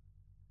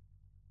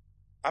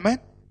 Amen?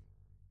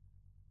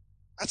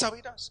 That's how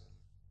He does.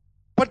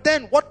 But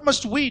then what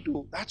must we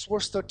do? That's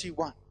verse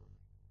 31.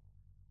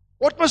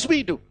 What must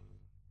we do?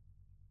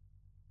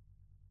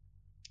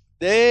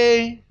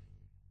 They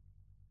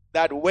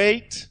that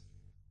wait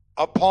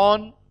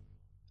upon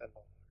the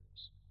Lord.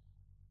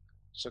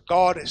 So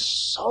God is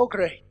so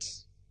great.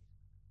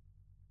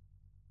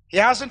 He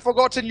hasn't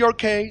forgotten your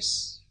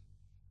case.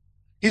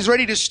 He's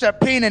ready to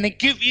step in and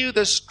give you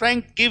the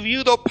strength, give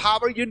you the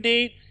power you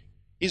need.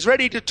 He's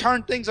ready to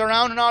turn things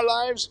around in our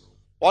lives.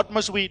 What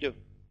must we do?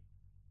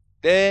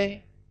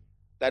 They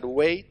that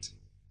wait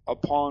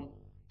upon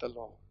the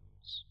Lord.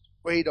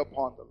 Wait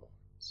upon the Lord.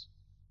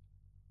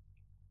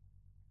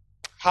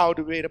 How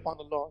to wait upon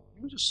the Lord?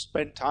 You just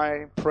spend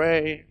time,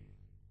 pray.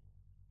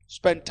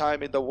 Spend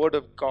time in the Word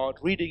of God,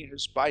 reading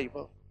His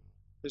Bible,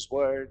 His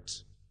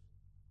words.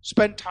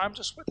 Spend time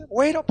just with Him.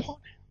 Wait upon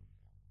Him.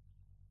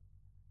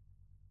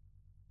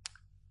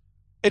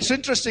 It's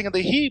interesting, in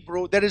the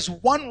Hebrew, there is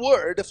one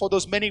word for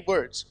those many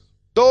words.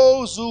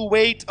 Those who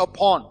wait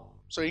upon.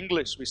 So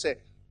English, we say,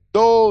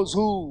 those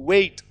who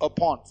wait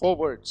upon. 4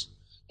 words.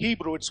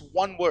 Hebrew, it's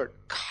one word,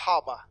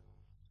 kava.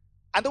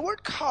 And the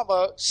word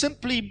kava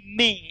simply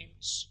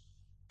means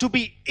to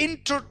be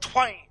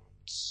intertwined,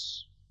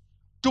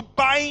 to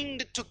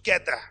bind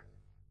together.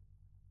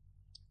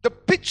 The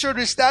picture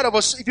is that of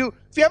if you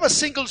have a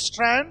single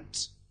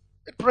strand,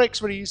 it breaks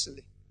very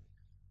easily.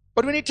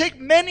 But when you take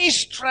many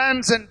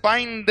strands and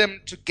bind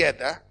them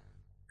together,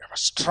 you have a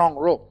strong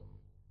rope.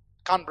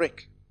 Can't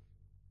break.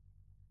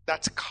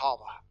 That's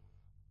kava.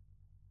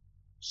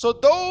 So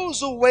those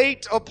who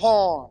wait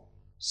upon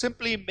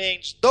simply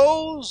means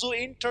those who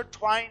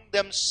intertwine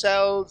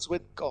themselves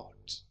with God.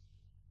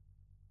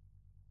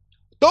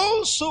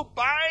 Those who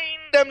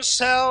bind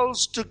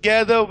themselves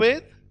together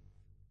with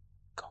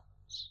God.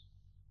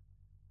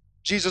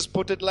 Jesus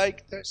put it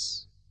like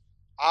this.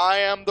 I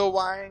am the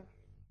vine.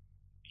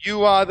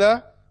 You are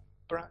the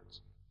branch.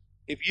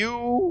 If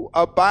you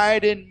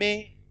abide in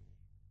me,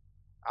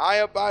 I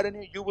abide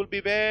in you, you will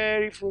be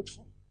very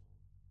fruitful.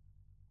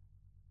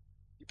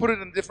 You put it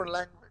in a different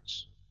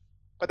language.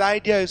 But the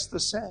idea is the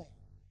same.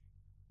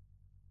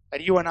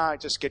 That you and I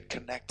just get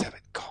connected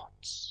with God.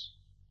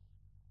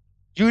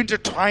 You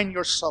intertwine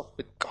yourself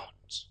with God.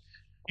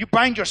 You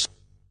bind yourself.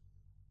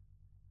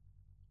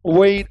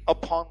 Wait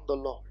upon the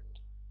Lord.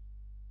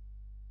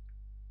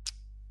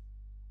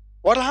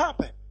 What will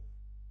happen?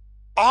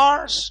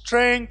 our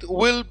strength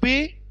will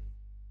be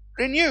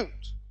renewed.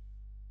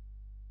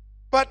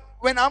 But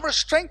when our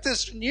strength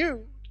is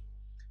renewed,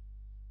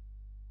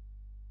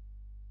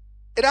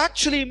 it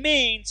actually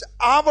means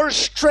our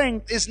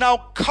strength is now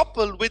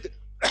coupled with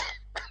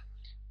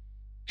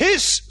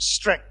His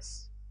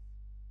strength.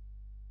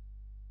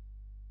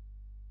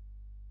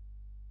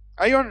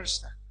 You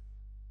understand?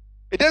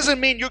 It doesn't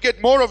mean you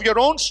get more of your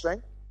own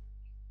strength.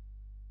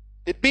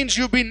 It means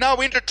you've been now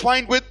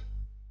intertwined with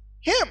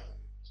Him.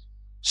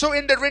 So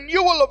in the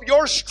renewal of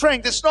your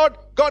strength, it's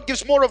not God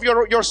gives more of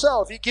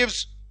yourself. He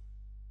gives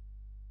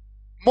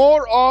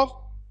more of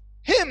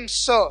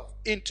Himself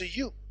into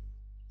you.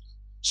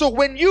 So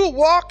when you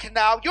walk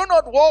now, you're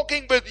not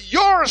walking with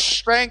your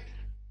strength.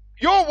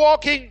 You're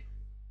walking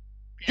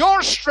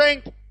your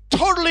strength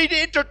totally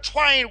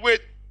intertwined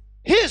with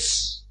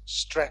His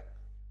strength.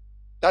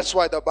 That's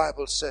why the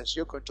Bible says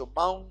you're going to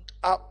mount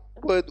up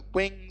with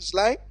wings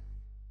like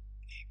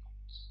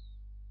eagles.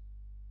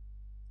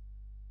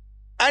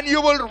 And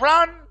you will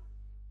run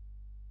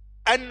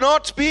and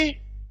not be,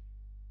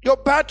 your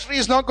battery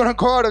is not going to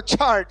go out of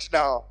charge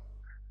now.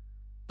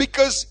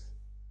 Because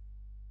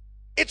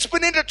it's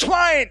been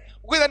intertwined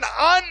with an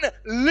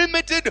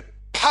unlimited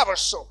power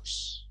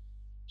source.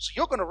 So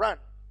you're going to run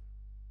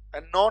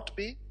and not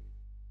be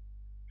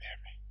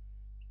weary.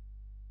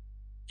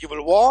 You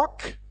will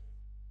walk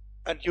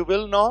and you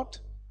will not.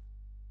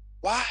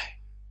 Why?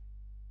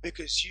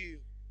 Because you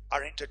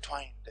are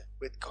intertwined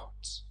with God,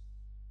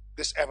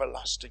 this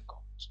everlasting God,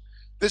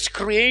 this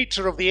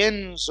creator of the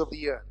ends of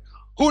the earth,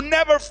 who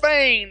never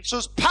faints,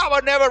 whose power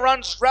never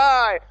runs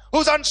dry,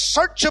 who's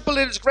unsearchable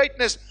in His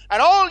greatness.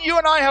 And all you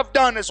and I have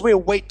done is we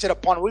waited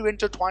upon Him. We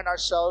intertwine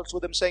ourselves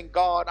with Him, saying,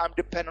 God, I'm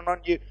dependent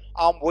on You.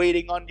 I'm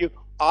waiting on You.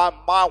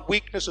 My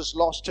weakness is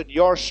lost in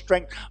Your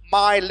strength.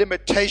 My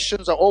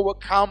limitations are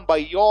overcome by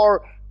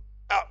Your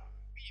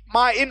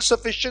my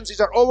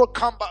insufficiencies are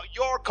overcome by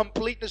Your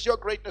completeness, Your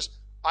greatness.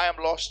 I am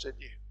lost in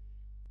You.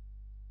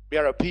 We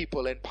are a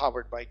people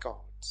empowered by God.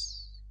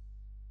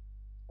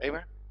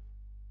 Amen.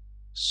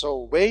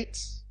 So wait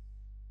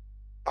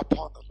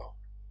upon the Lord.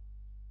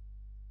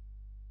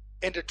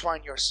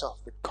 Intertwine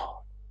yourself with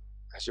God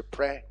as you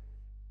pray.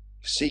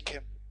 You seek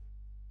Him.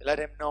 You let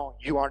Him know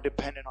you are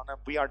dependent on Him.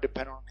 We are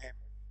dependent on Him.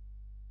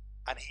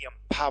 And He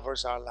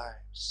empowers our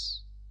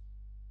lives.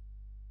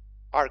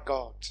 Our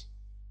God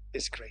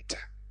is greater.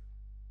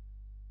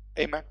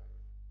 Amen.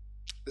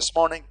 This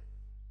morning,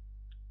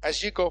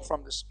 as you go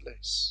from this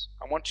place,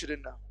 I want you to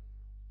know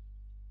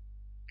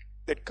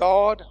that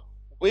God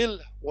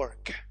will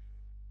work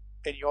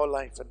in your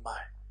life and mine.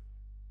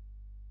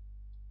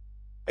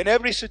 In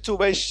every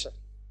situation,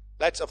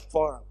 let's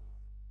affirm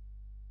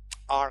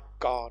our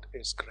God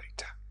is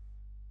greater.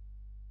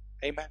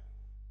 Amen.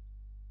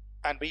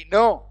 And we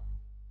know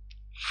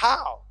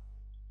how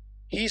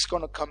He's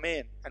going to come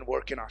in and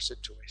work in our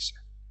situation.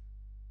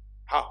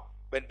 How?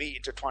 When we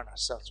intertwine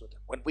ourselves with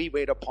Him. When we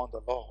wait upon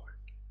the Lord,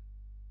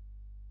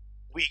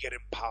 we get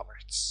empowered.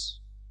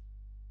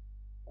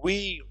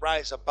 We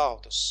rise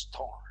above the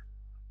storm.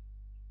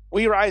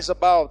 We rise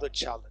above the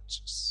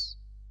challenges.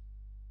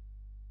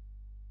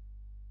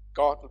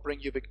 God will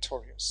bring you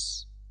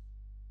victorious.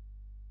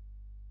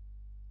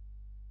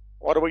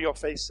 Whatever you're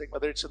facing,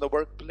 whether it's in the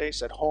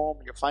workplace, at home,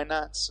 your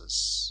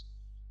finances,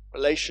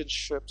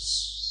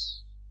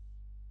 relationships,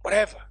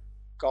 whatever,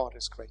 God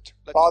is greater.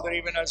 Father,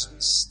 even as we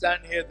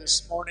stand here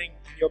this morning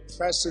in Your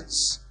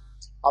presence,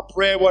 I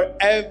pray for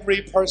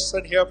every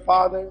person here,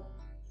 Father,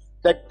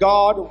 that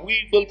God,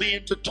 we will be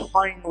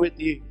intertwined with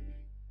You.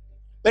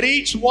 That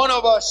each one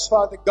of us,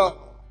 Father God,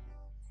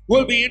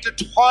 will be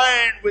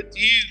intertwined with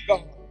You,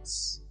 God.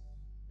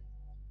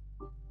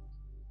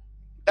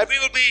 That we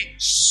will be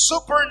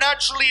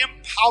supernaturally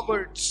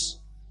empowered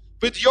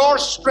with Your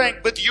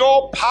strength, with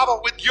Your power,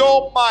 with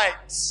Your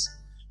might,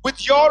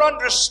 with Your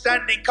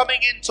understanding coming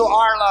into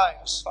our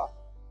lives, Father.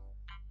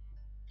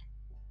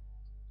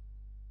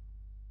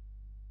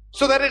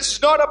 So that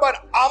it's not about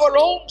our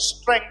own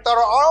strength or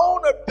our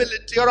own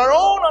ability or our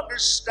own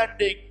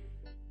understanding,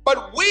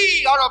 but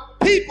we are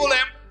a people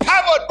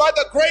empowered by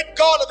the great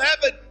God of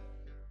heaven.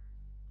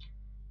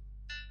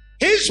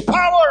 His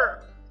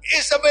power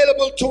is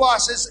available to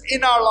us, is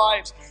in our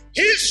lives.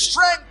 His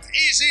strength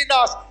is in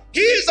us.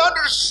 His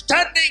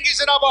understanding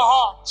is in our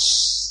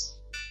hearts.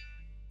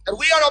 And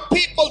we are a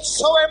people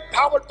so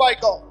empowered by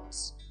God,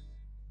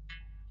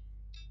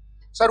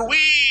 so that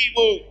we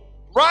will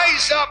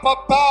rise up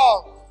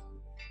above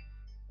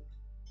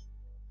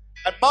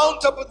and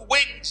mount up with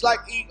wings like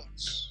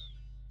eagles.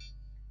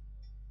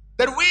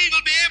 That we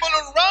will be able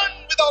to run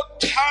without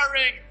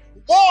tiring,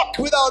 walk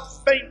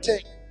without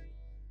fainting.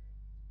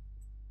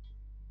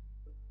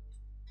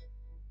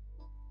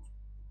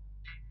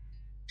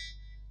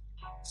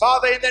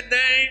 Father, in the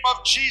name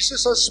of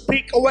Jesus, I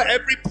speak over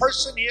every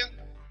person here.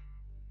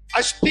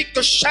 I speak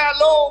the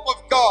shalom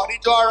of God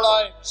into our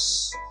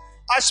lives.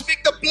 I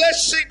speak the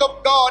blessing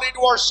of God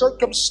into our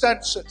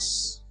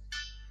circumstances.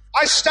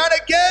 I stand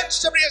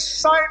against every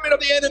assignment of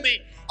the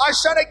enemy. I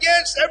stand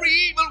against every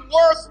evil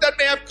work that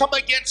may have come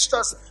against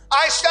us.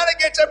 I stand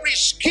against every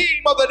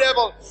scheme of the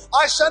devil.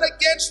 I stand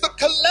against the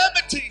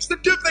calamities, the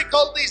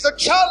difficulties, the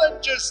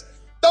challenges,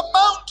 the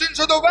mountains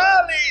or the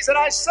valleys. And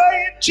I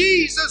say in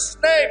Jesus'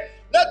 name,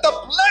 let the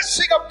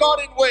blessing of God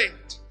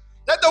invade.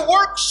 Let the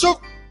works of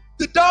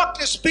the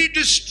darkness be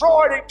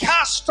destroyed and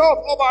cast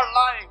off of our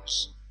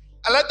lives.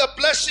 And let the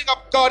blessing of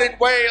God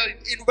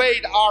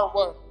invade our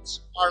worlds,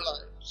 our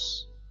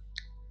lives.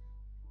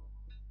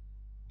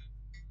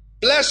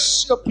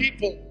 Bless your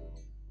people.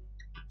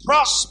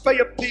 Prosper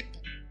your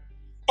people.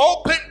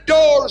 Open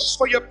doors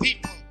for your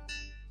people.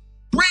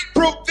 Bring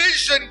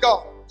provision,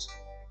 God.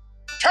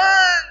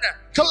 Turn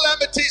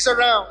calamities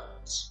around.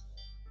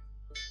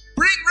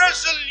 Bring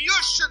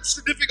resolutions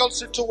to difficult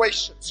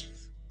situations.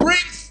 Bring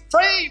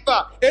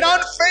favor in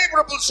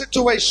unfavorable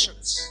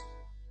situations.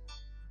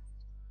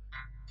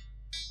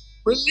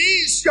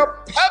 Release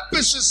your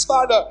purposes,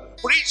 Father,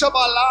 for each of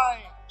our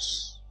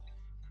lives.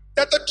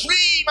 That the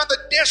dream and the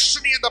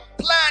destiny and the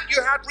plan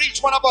you had for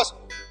each one of us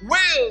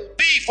will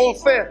be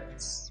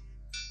fulfilled.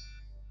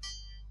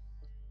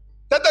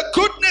 That the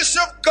goodness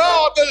of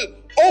God will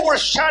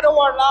overshadow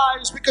our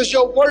lives, because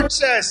your word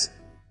says,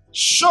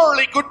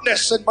 surely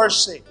goodness and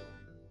mercy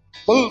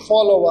will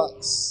follow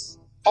us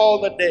all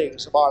the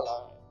days of our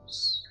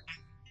lives.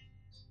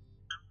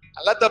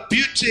 And let the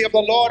beauty of the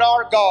Lord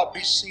our God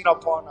be seen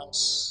upon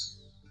us.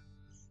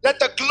 Let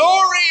the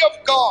glory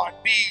of God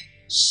be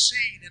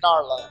seen in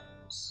our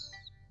lives.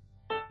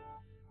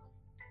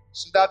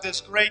 So that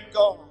this great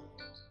God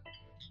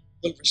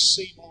will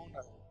receive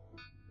honor,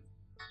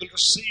 will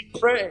receive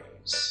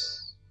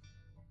praise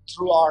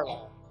through our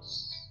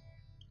lives.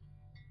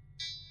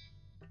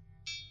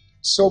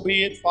 So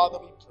be it, Father,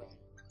 we pray.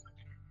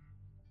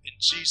 In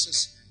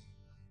Jesus' name.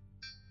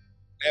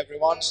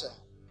 Everyone said,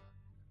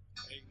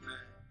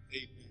 amen, amen,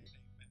 amen.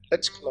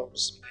 Let's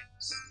close,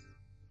 please.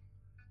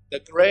 The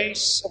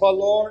grace of our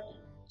Lord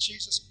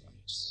Jesus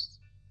Christ,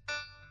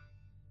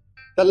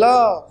 the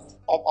love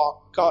of our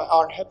God,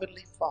 our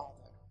Heavenly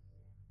Father,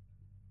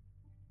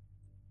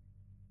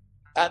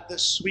 and the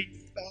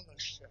sweet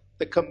fellowship,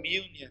 the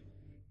communion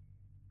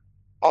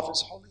of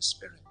His Holy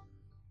Spirit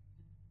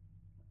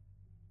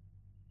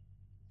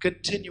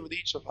continue with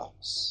each of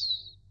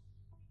us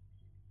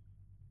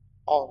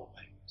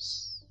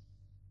always.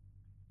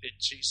 In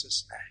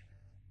Jesus' name.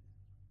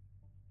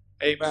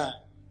 Amen.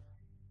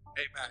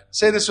 Amen.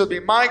 Say this with me.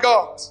 My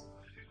God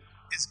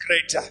is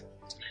greater.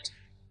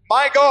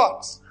 My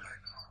God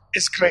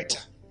is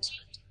greater.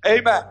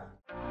 Amen.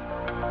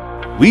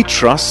 We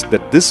trust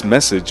that this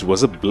message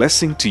was a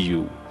blessing to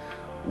you.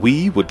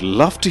 We would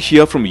love to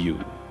hear from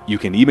you. You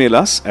can email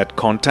us at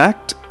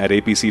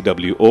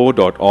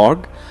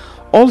contact@apcwo.org.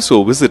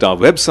 Also visit our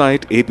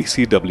website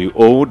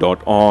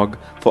apcwo.org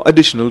for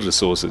additional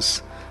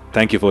resources.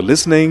 Thank you for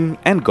listening,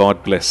 and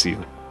God bless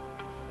you.